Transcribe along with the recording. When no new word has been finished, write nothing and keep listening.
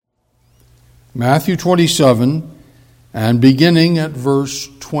Matthew 27, and beginning at verse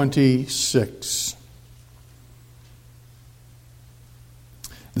 26.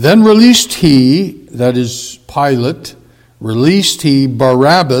 Then released he, that is Pilate, released he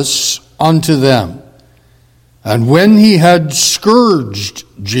Barabbas unto them. And when he had scourged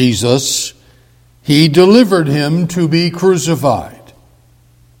Jesus, he delivered him to be crucified.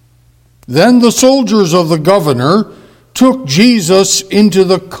 Then the soldiers of the governor took Jesus into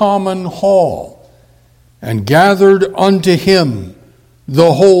the common hall, and gathered unto him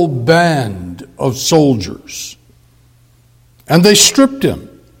the whole band of soldiers. And they stripped him,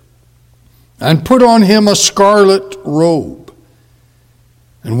 and put on him a scarlet robe.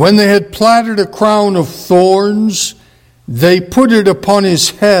 And when they had platted a crown of thorns, they put it upon his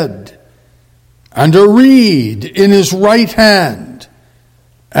head, and a reed in his right hand.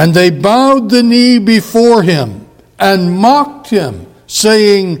 And they bowed the knee before him, and mocked him,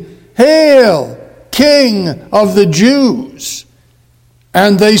 saying, Hail, King of the Jews!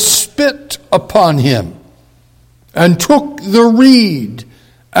 And they spit upon him, and took the reed,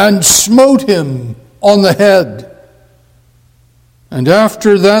 and smote him on the head. And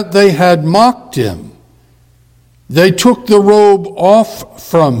after that they had mocked him, they took the robe off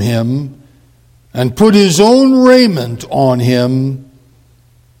from him, and put his own raiment on him,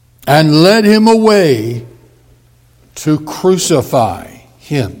 and led him away to crucify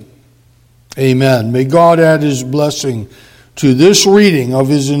him. Amen. May God add his blessing to this reading of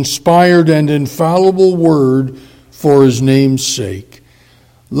his inspired and infallible word for his name's sake.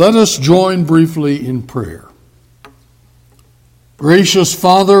 Let us join briefly in prayer. Gracious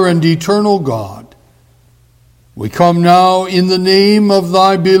Father and eternal God, we come now in the name of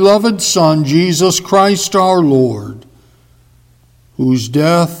thy beloved Son, Jesus Christ our Lord, whose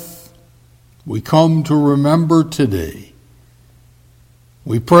death we come to remember today.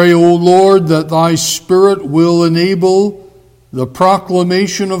 We pray, O Lord, that thy Spirit will enable the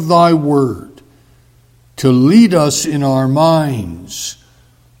proclamation of thy word to lead us in our minds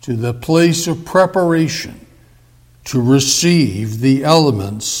to the place of preparation to receive the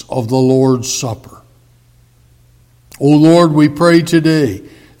elements of the Lord's Supper. O Lord, we pray today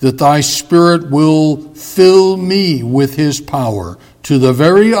that thy Spirit will fill me with his power to the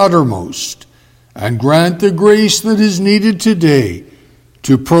very uttermost, and grant the grace that is needed today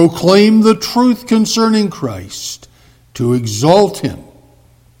to proclaim the truth concerning Christ, to exalt him,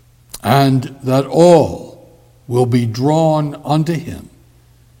 and that all will be drawn unto him.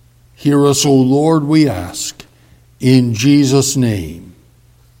 Hear us, O Lord, we ask, in Jesus' name.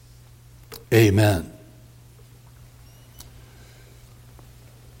 Amen.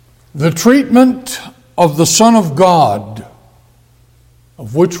 The treatment of the Son of God,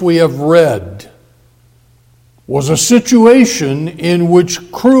 of which we have read, was a situation in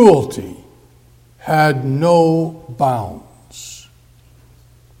which cruelty had no bounds.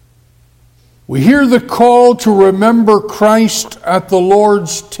 We hear the call to remember Christ at the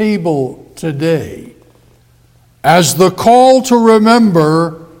Lord's table today as the call to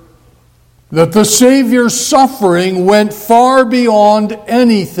remember that the Savior's suffering went far beyond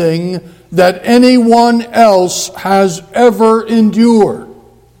anything that anyone else has ever endured.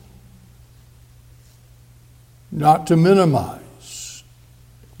 Not to minimize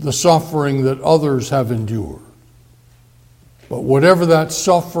the suffering that others have endured, but whatever that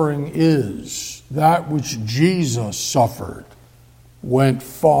suffering is, that which Jesus suffered went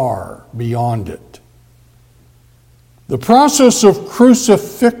far beyond it. The process of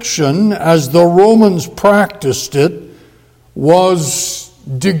crucifixion, as the Romans practiced it, was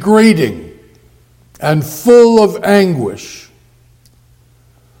degrading and full of anguish.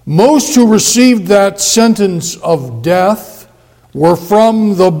 Most who received that sentence of death were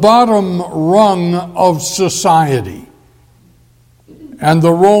from the bottom rung of society, and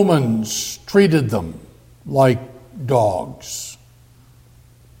the Romans treated them like dogs.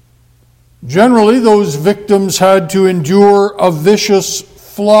 Generally, those victims had to endure a vicious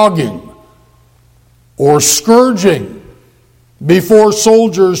flogging or scourging before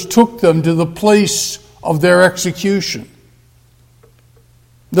soldiers took them to the place of their execution.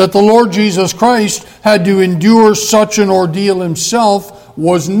 That the Lord Jesus Christ had to endure such an ordeal himself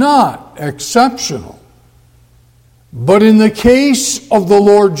was not exceptional. But in the case of the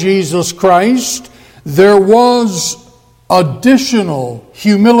Lord Jesus Christ, there was additional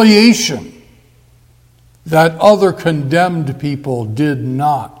humiliation that other condemned people did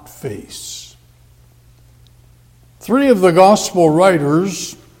not face. 3 of the gospel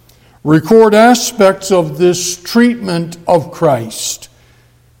writers record aspects of this treatment of Christ,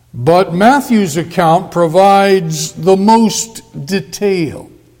 but Matthew's account provides the most detail.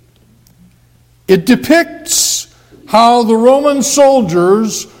 It depicts how the Roman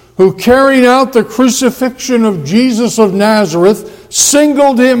soldiers who carried out the crucifixion of Jesus of Nazareth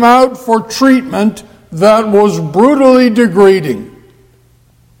singled him out for treatment that was brutally degrading.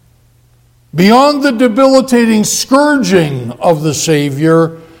 Beyond the debilitating scourging of the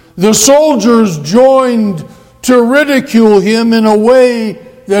Savior, the soldiers joined to ridicule him in a way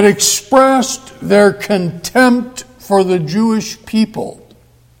that expressed their contempt for the Jewish people.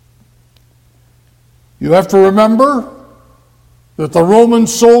 You have to remember that the Roman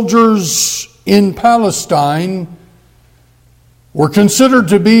soldiers in Palestine were considered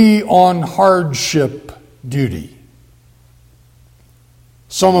to be on hardship duty.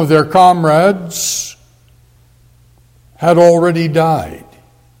 Some of their comrades had already died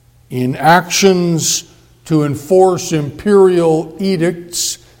in actions to enforce imperial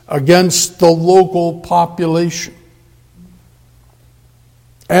edicts against the local population.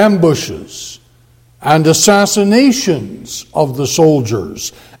 Ambushes and assassinations of the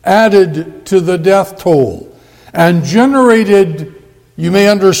soldiers added to the death toll and generated, you may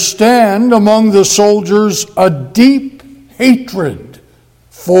understand, among the soldiers a deep hatred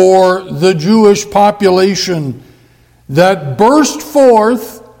for the Jewish population that burst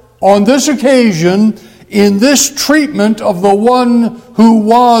forth on this occasion in this treatment of the one who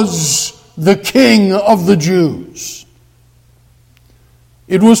was the King of the Jews.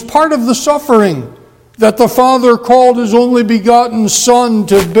 It was part of the suffering that the Father called His only begotten Son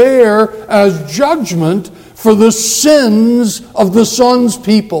to bear as judgment for the sins of the Son's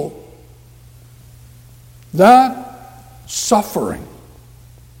people. That suffering,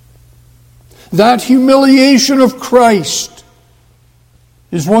 that humiliation of Christ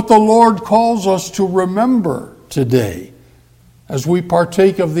is what the Lord calls us to remember today as we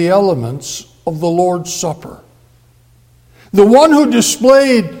partake of the elements of the Lord's Supper. The one who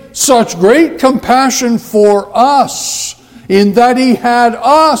displayed such great compassion for us in that He had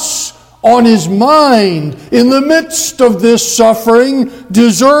us on His mind in the midst of this suffering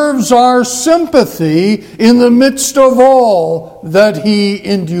deserves our sympathy in the midst of all that He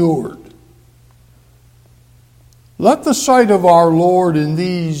endured. Let the sight of our Lord in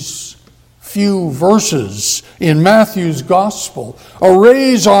these few verses in Matthew's Gospel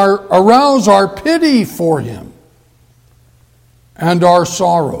arouse our pity for Him and our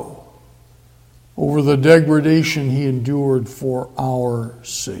sorrow over the degradation He endured for our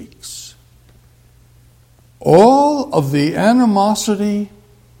sakes. All of the animosity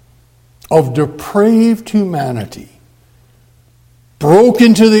of depraved humanity broke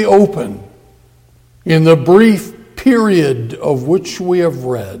into the open in the brief period of which we have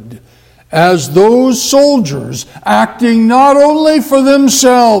read, as those soldiers, acting not only for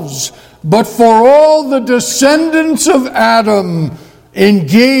themselves, but for all the descendants of Adam,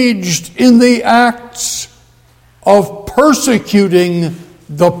 engaged in the acts of persecuting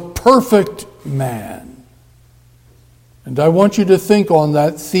the perfect man. And I want you to think on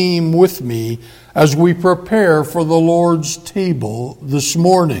that theme with me as we prepare for the Lord's table this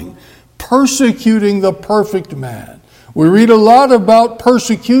morning. Persecuting the perfect man. We read a lot about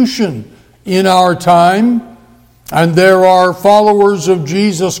persecution in our time, and there are followers of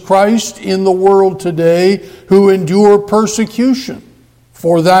Jesus Christ in the world today who endure persecution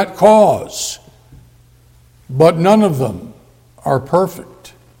for that cause. But none of them are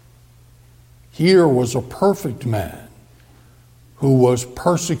perfect. Here was a perfect man who was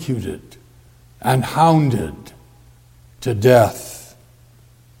persecuted and hounded to death.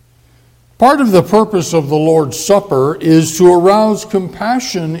 Part of the purpose of the Lord's Supper is to arouse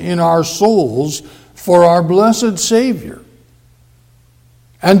compassion in our souls for our blessed Savior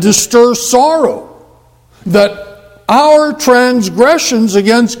and to stir sorrow that our transgressions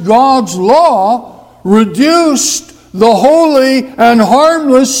against God's law reduced the holy and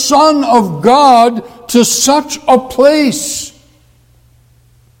harmless Son of God to such a place.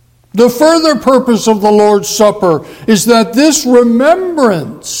 The further purpose of the Lord's Supper is that this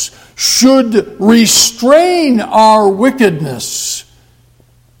remembrance should restrain our wickedness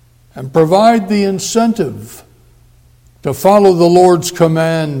and provide the incentive to follow the Lord's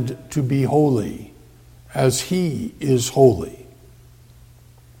command to be holy as He is holy.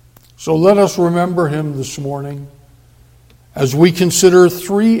 So let us remember Him this morning as we consider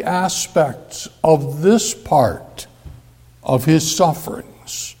three aspects of this part of His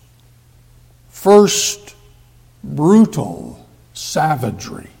sufferings. First, brutal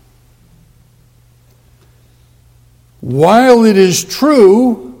savagery. While it is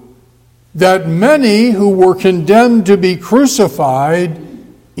true that many who were condemned to be crucified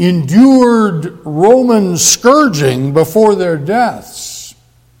endured Roman scourging before their deaths,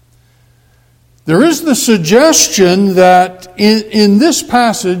 There is the suggestion that in this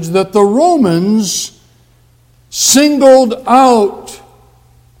passage that the Romans singled out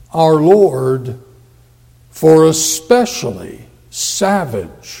our Lord for especially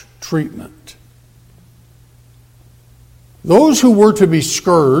savage treatment. Those who were to be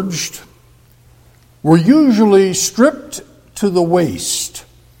scourged were usually stripped to the waist,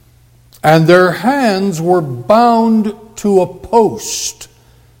 and their hands were bound to a post,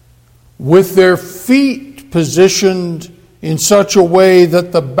 with their feet positioned in such a way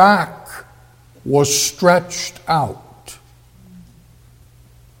that the back was stretched out.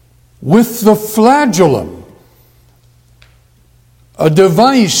 With the flagellum, a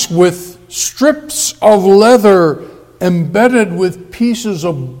device with strips of leather embedded with pieces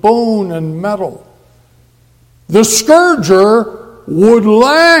of bone and metal, the scourger would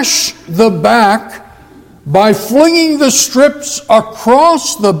lash the back by flinging the strips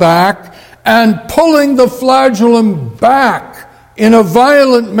across the back and pulling the flagellum back in a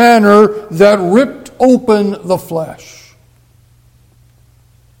violent manner that ripped open the flesh.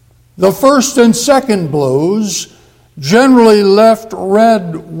 The first and second blows generally left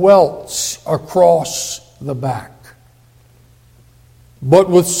red welts across the back. But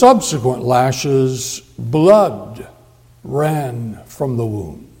with subsequent lashes, blood ran from the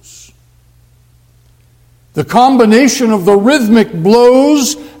wounds. The combination of the rhythmic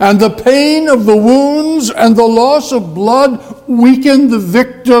blows and the pain of the wounds and the loss of blood weakened the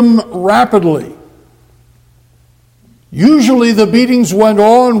victim rapidly. Usually the beatings went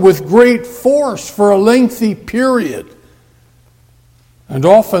on with great force for a lengthy period, and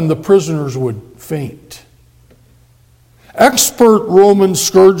often the prisoners would faint. Expert Roman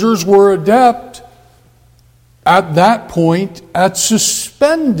scourgers were adept at that point at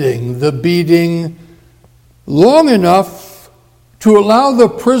suspending the beating long enough to allow the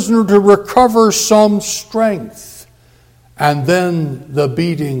prisoner to recover some strength, and then the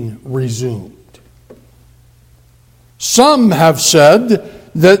beating resumed. Some have said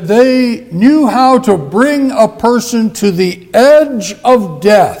that they knew how to bring a person to the edge of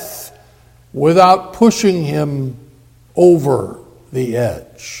death without pushing him over the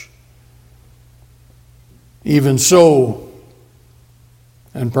edge. Even so,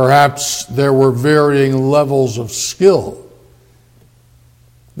 and perhaps there were varying levels of skill,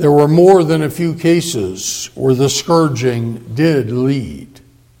 there were more than a few cases where the scourging did lead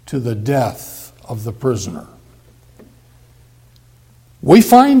to the death of the prisoner. We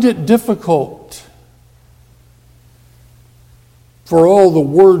find it difficult, for all the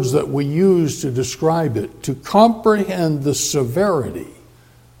words that we use to describe it, to comprehend the severity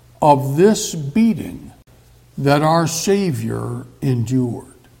of this beating that our Savior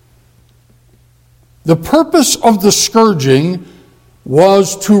endured. The purpose of the scourging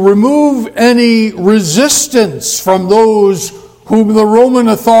was to remove any resistance from those whom the Roman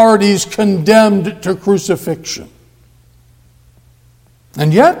authorities condemned to crucifixion.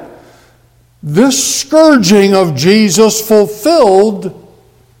 And yet, this scourging of Jesus fulfilled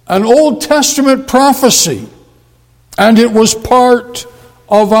an Old Testament prophecy, and it was part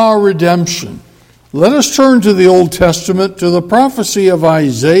of our redemption. Let us turn to the Old Testament, to the prophecy of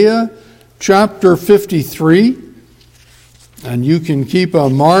Isaiah, chapter 53. And you can keep a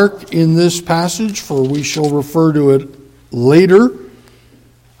mark in this passage, for we shall refer to it later.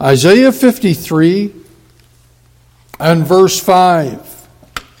 Isaiah 53 and verse 5.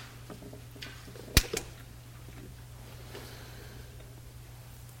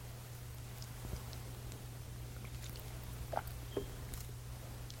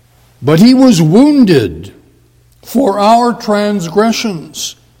 But he was wounded for our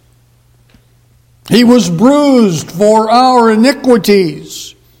transgressions. He was bruised for our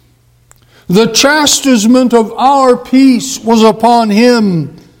iniquities. The chastisement of our peace was upon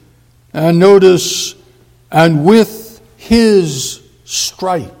him. And notice, and with his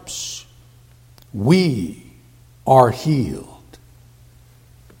stripes we are healed.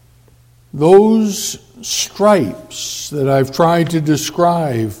 Those stripes that I've tried to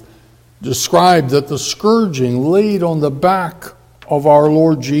describe that the scourging laid on the back of our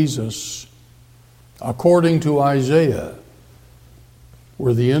Lord Jesus, according to Isaiah,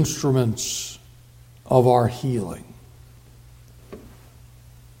 were the instruments of our healing.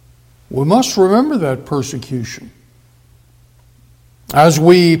 We must remember that persecution as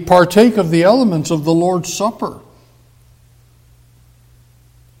we partake of the elements of the Lord's Supper.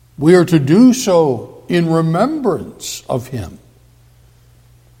 We are to do so in remembrance of him.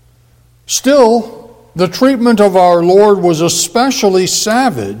 Still, the treatment of our Lord was especially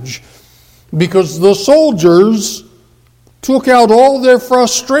savage because the soldiers took out all their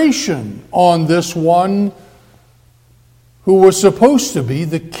frustration on this one who was supposed to be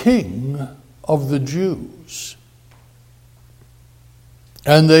the king of the Jews.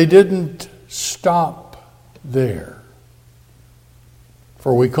 And they didn't stop there.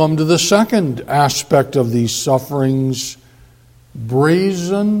 For we come to the second aspect of these sufferings,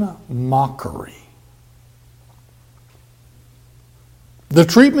 brazen mockery. The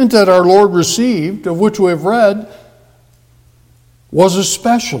treatment that our Lord received, of which we have read, was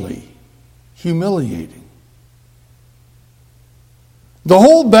especially humiliating. The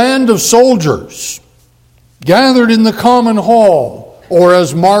whole band of soldiers gathered in the common hall, or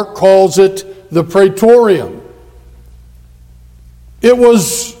as Mark calls it, the praetorium. It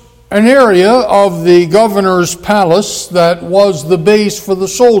was an area of the governor's palace that was the base for the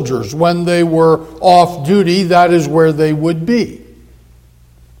soldiers. When they were off duty, that is where they would be.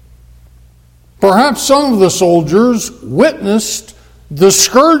 Perhaps some of the soldiers witnessed the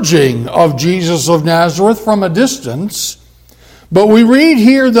scourging of Jesus of Nazareth from a distance, but we read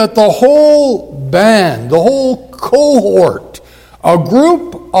here that the whole band, the whole cohort, a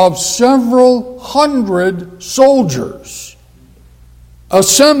group of several hundred soldiers,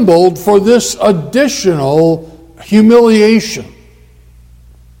 assembled for this additional humiliation.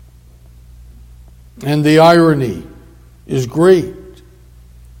 And the irony is great.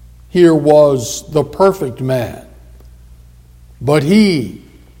 Here was the perfect man, but he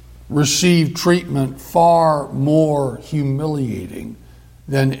received treatment far more humiliating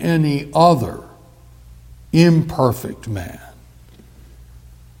than any other imperfect man.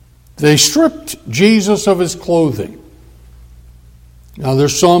 They stripped Jesus of his clothing. Now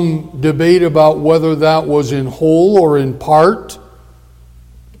there's some debate about whether that was in whole or in part.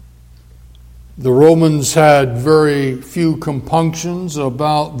 The Romans had very few compunctions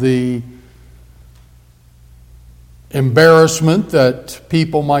about the embarrassment that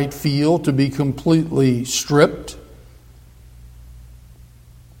people might feel to be completely stripped.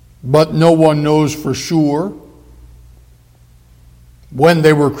 But no one knows for sure. When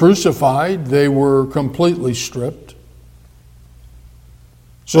they were crucified, they were completely stripped.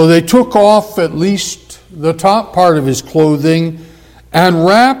 So they took off at least the top part of his clothing and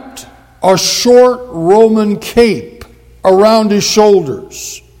wrapped a short Roman cape around his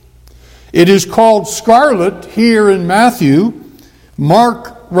shoulders. It is called scarlet here in Matthew.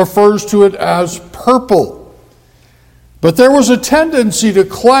 Mark refers to it as purple. But there was a tendency to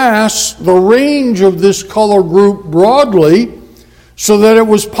class the range of this color group broadly so that it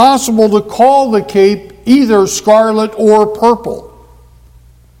was possible to call the cape either scarlet or purple.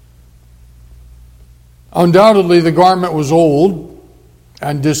 Undoubtedly, the garment was old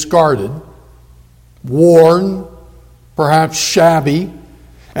and discarded, worn, perhaps shabby,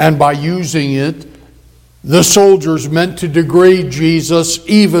 and by using it, the soldiers meant to degrade Jesus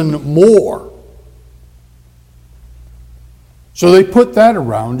even more. So they put that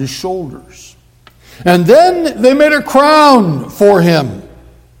around his shoulders. And then they made a crown for him.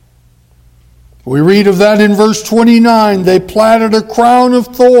 We read of that in verse 29. They platted a crown of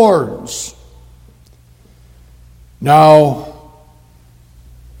thorns. Now,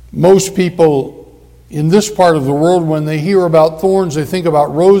 most people in this part of the world, when they hear about thorns, they think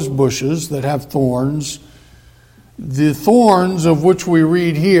about rose bushes that have thorns. The thorns of which we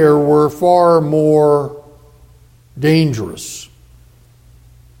read here were far more dangerous.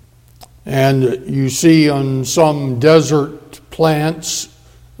 And you see on some desert plants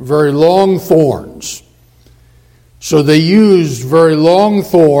very long thorns. So they used very long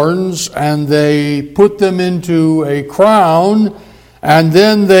thorns and they put them into a crown, and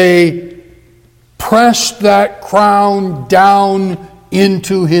then they pressed that crown down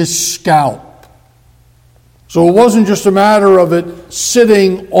into his scalp. So it wasn't just a matter of it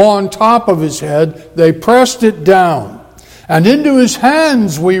sitting on top of his head. They pressed it down. And into his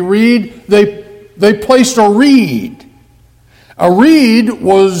hands, we read, they placed a reed. A reed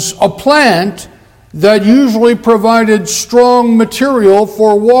was a plant that usually provided strong material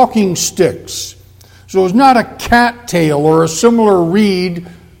for walking sticks. So it was not a cattail or a similar reed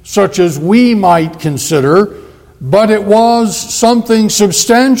such as we might consider, but it was something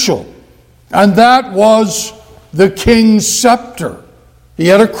substantial. And that was the king's scepter. He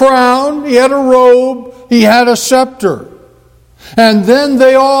had a crown, he had a robe, he had a scepter. And then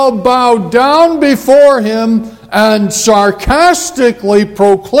they all bowed down before him and sarcastically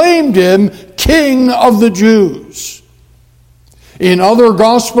proclaimed him King of the Jews. In other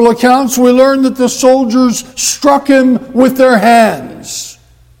gospel accounts, we learn that the soldiers struck him with their hands.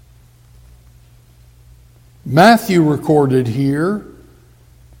 Matthew recorded here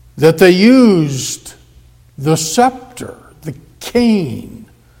that they used the scepter, cane,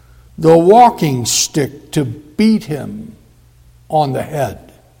 the walking stick, to beat him on the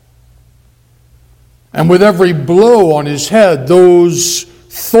head. And with every blow on his head, those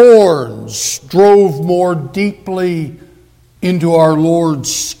thorns drove more deeply into our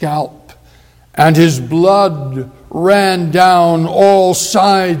Lord's scalp, and his blood ran down all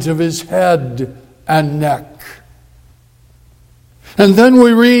sides of his head and neck. And then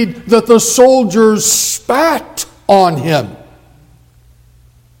we read that the soldiers spat on him.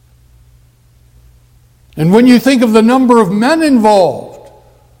 And when you think of the number of men involved,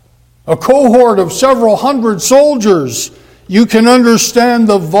 a cohort of several hundred soldiers, you can understand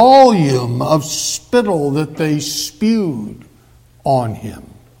the volume of spittle that they spewed on him.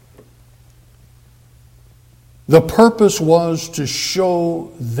 The purpose was to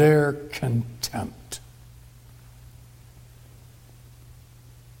show their contempt.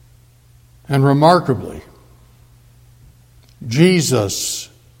 And remarkably, Jesus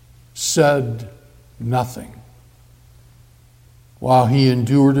said nothing while he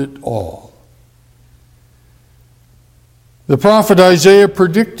endured it all. The prophet Isaiah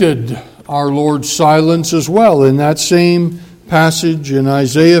predicted our Lord's silence as well in that same passage in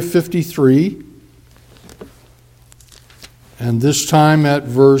Isaiah 53, and this time at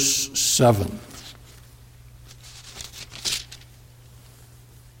verse 7.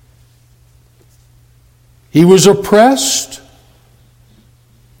 He was oppressed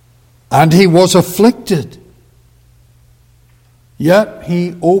and he was afflicted, yet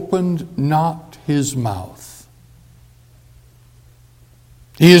he opened not his mouth.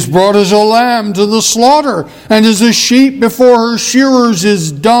 He is brought as a lamb to the slaughter, and as a sheep before her shearers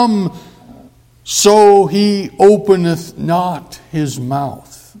is dumb, so he openeth not his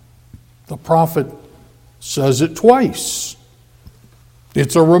mouth. The prophet says it twice.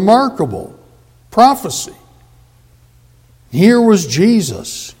 It's a remarkable prophecy. Here was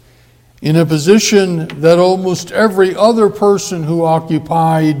Jesus in a position that almost every other person who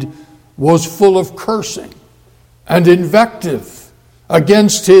occupied was full of cursing and invective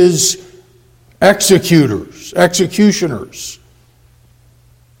against his executioners.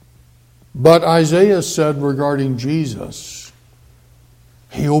 But Isaiah said regarding Jesus,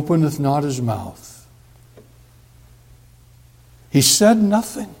 he openeth not his mouth. He said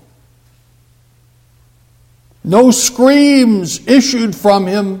nothing. No screams issued from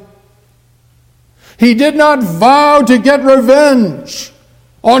him. He did not vow to get revenge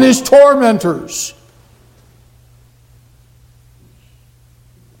on his tormentors.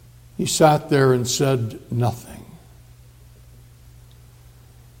 He sat there and said nothing.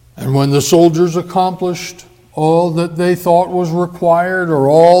 And when the soldiers accomplished all that they thought was required, or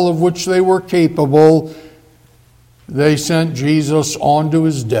all of which they were capable, they sent Jesus on to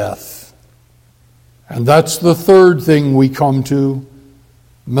his death. And that's the third thing we come to: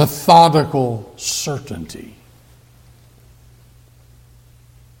 methodical certainty.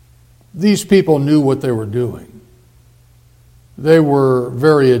 These people knew what they were doing. They were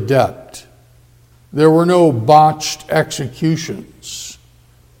very adept. There were no botched executions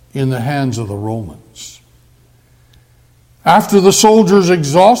in the hands of the Romans. After the soldiers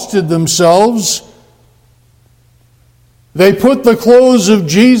exhausted themselves, they put the clothes of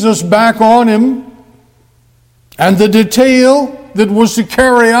Jesus back on him, and the detail that was to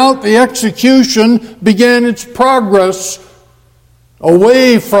carry out the execution began its progress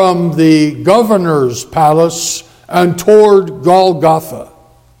away from the governor's palace and toward Golgotha.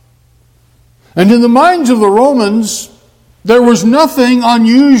 And in the minds of the Romans, there was nothing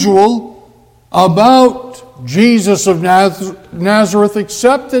unusual about Jesus of Nazareth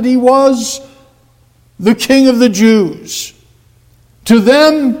except that he was the King of the Jews. To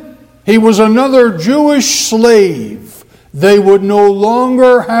them, he was another Jewish slave they would no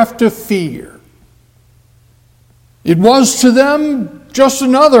longer have to fear. It was to them just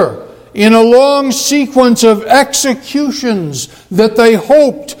another in a long sequence of executions that they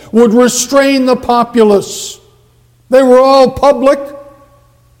hoped would restrain the populace. They were all public.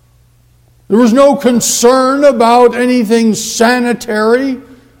 There was no concern about anything sanitary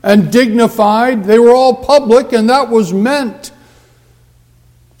and dignified. They were all public, and that was meant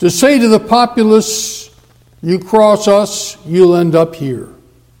to say to the populace, you cross us, you'll end up here.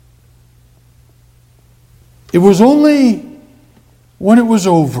 It was only when it was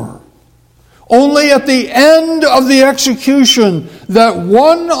over, only at the end of the execution, that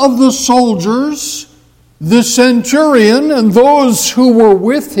one of the soldiers, the centurion, and those who were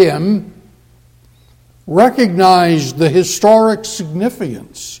with him recognized the historic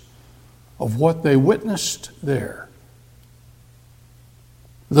significance of what they witnessed there.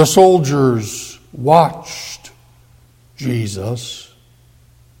 The soldiers watched Jesus.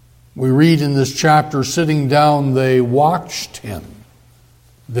 We read in this chapter, sitting down, they watched him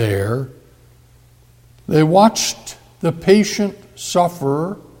there. They watched the patient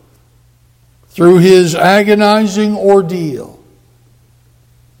sufferer through his agonizing ordeal.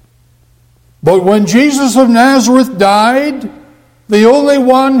 But when Jesus of Nazareth died, the only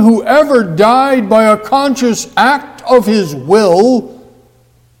one who ever died by a conscious act of his will,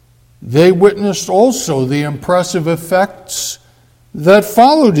 they witnessed also the impressive effects that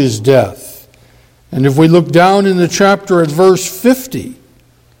followed his death. And if we look down in the chapter at verse 50,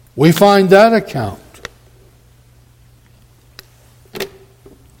 we find that account.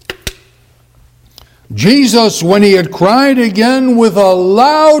 Jesus, when he had cried again with a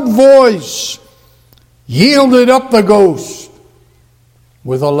loud voice, yielded up the ghost.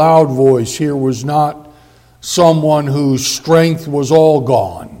 With a loud voice, here was not someone whose strength was all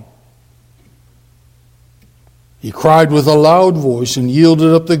gone. He cried with a loud voice and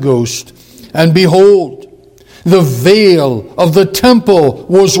yielded up the ghost. And behold, the veil of the temple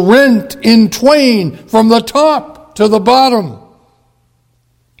was rent in twain from the top to the bottom.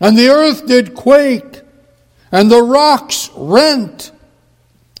 And the earth did quake, and the rocks rent,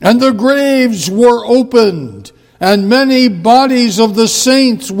 and the graves were opened, and many bodies of the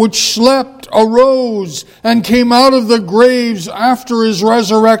saints which slept arose and came out of the graves after his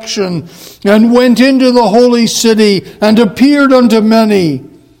resurrection, and went into the holy city, and appeared unto many.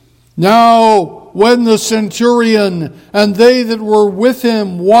 Now, when the centurion and they that were with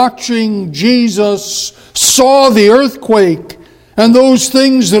him watching Jesus saw the earthquake, and those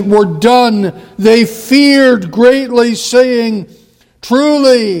things that were done, they feared greatly, saying,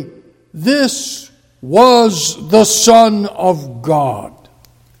 Truly, this was the Son of God.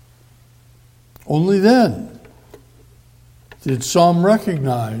 Only then did some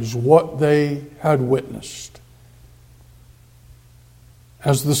recognize what they had witnessed.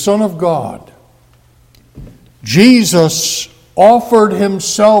 As the Son of God, Jesus offered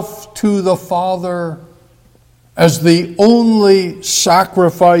himself to the Father as the only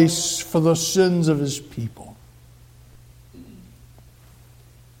sacrifice for the sins of his people.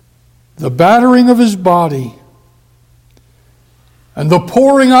 The battering of his body and the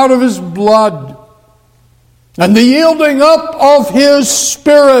pouring out of his blood and the yielding up of his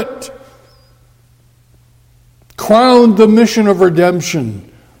Spirit crowned the mission of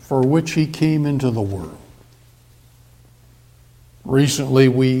redemption for which he came into the world. Recently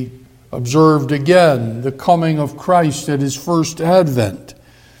we observed again the coming of Christ at his first advent.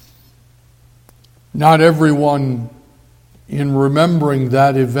 Not everyone, in remembering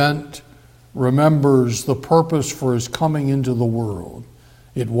that event, remembers the purpose for his coming into the world.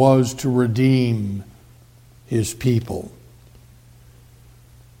 It was to redeem his people.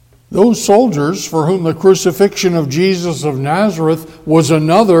 Those soldiers for whom the crucifixion of Jesus of Nazareth was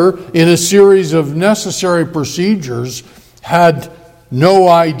another in a series of necessary procedures had no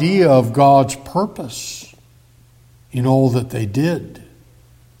idea of God's purpose in all that they did.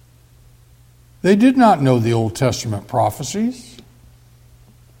 They did not know the Old Testament prophecies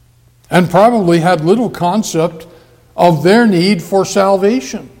and probably had little concept of their need for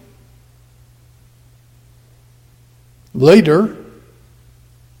salvation. Later,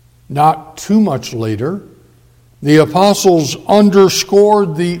 not too much later, the apostles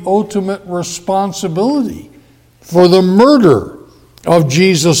underscored the ultimate responsibility for the murder of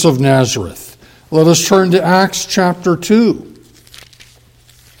Jesus of Nazareth. Let us turn to Acts chapter 2.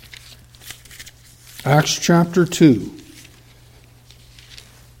 Acts chapter 2.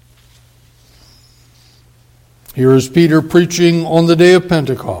 Here is Peter preaching on the day of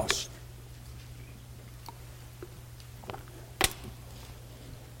Pentecost.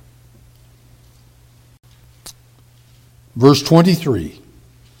 Verse 23.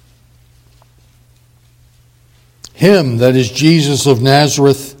 Him, that is Jesus of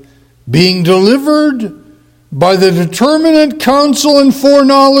Nazareth, being delivered by the determinate counsel and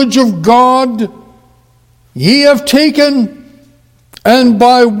foreknowledge of God, ye have taken, and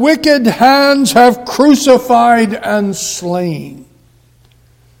by wicked hands have crucified and slain.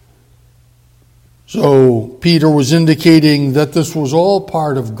 So Peter was indicating that this was all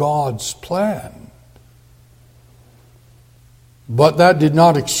part of God's plan. But that did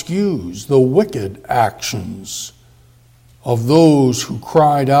not excuse the wicked actions of those who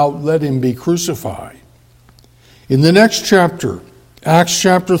cried out, "Let him be crucified." In the next chapter, Acts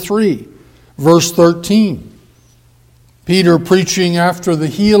chapter 3, verse 13, Peter, preaching after the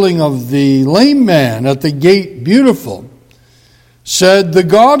healing of the lame man at the gate Beautiful, said, "The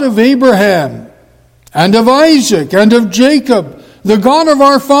God of Abraham and of Isaac and of Jacob, the God of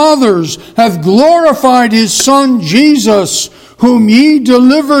our fathers, hath glorified his Son Jesus, whom ye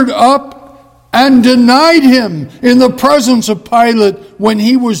delivered up and denied him in the presence of Pilate when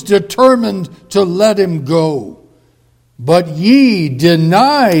he was determined to let him go. But ye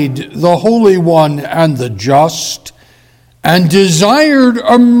denied the Holy One and the just, and desired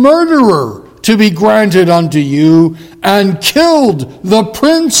a murderer to be granted unto you, and killed the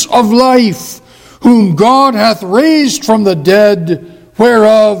Prince of Life, whom God hath raised from the dead,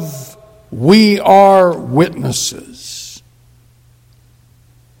 whereof we are witnesses.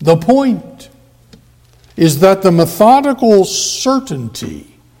 The point is that the methodical certainty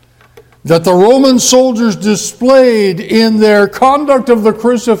that the Roman soldiers displayed in their conduct of the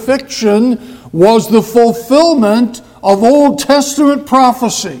crucifixion was the fulfillment of Old Testament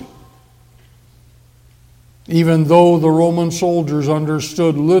prophecy, even though the Roman soldiers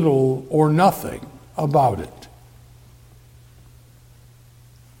understood little or nothing about it.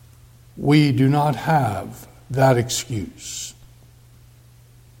 We do not have that excuse.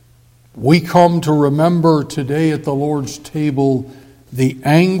 We come to remember today at the Lord's table the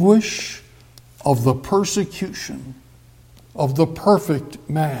anguish of the persecution of the perfect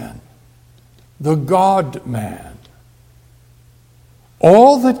man, the God-man.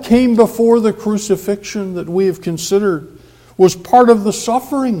 All that came before the crucifixion that we have considered was part of the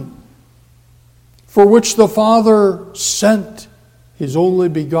suffering for which the Father sent his only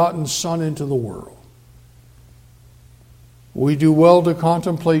begotten Son into the world. We do well to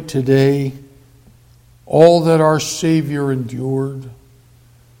contemplate today all that our Savior endured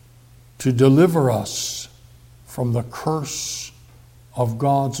to deliver us from the curse of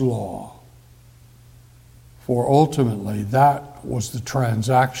God's law. For ultimately, that was the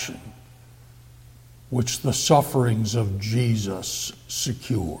transaction which the sufferings of Jesus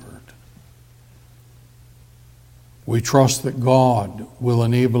secured. We trust that God will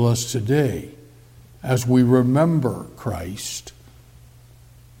enable us today, as we remember Christ,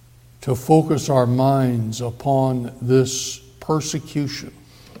 to focus our minds upon this persecution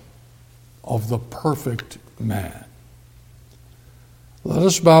of the perfect man. Let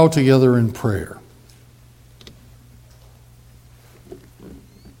us bow together in prayer.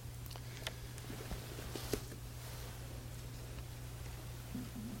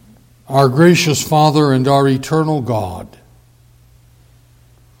 Our gracious Father and our eternal God,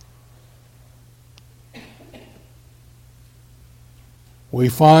 we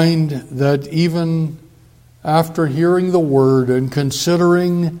find that even after hearing the word and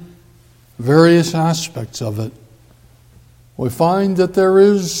considering various aspects of it, we find that there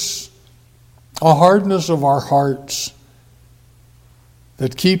is a hardness of our hearts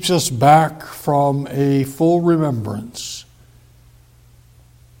that keeps us back from a full remembrance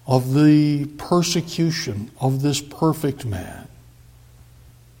of the persecution of this perfect man.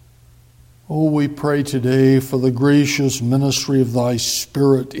 Oh, we pray today for the gracious ministry of thy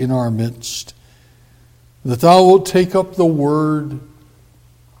Spirit in our midst, that thou wilt take up the word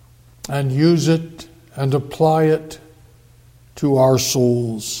and use it and apply it to our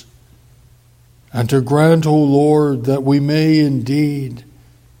souls, and to grant, O Lord, that we may indeed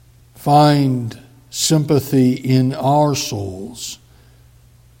find sympathy in our souls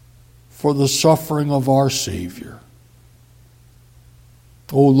for the suffering of our Savior.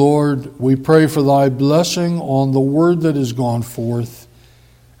 O Lord, we pray for thy blessing on the word that has gone forth,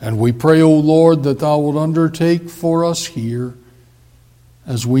 and we pray, O Lord, that thou wilt undertake for us here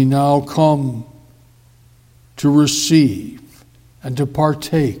as we now come to receive and to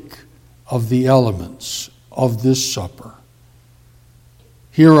partake of the elements of this supper.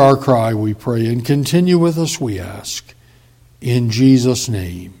 Hear our cry, we pray, and continue with us, we ask. In Jesus'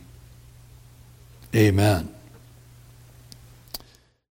 name, amen.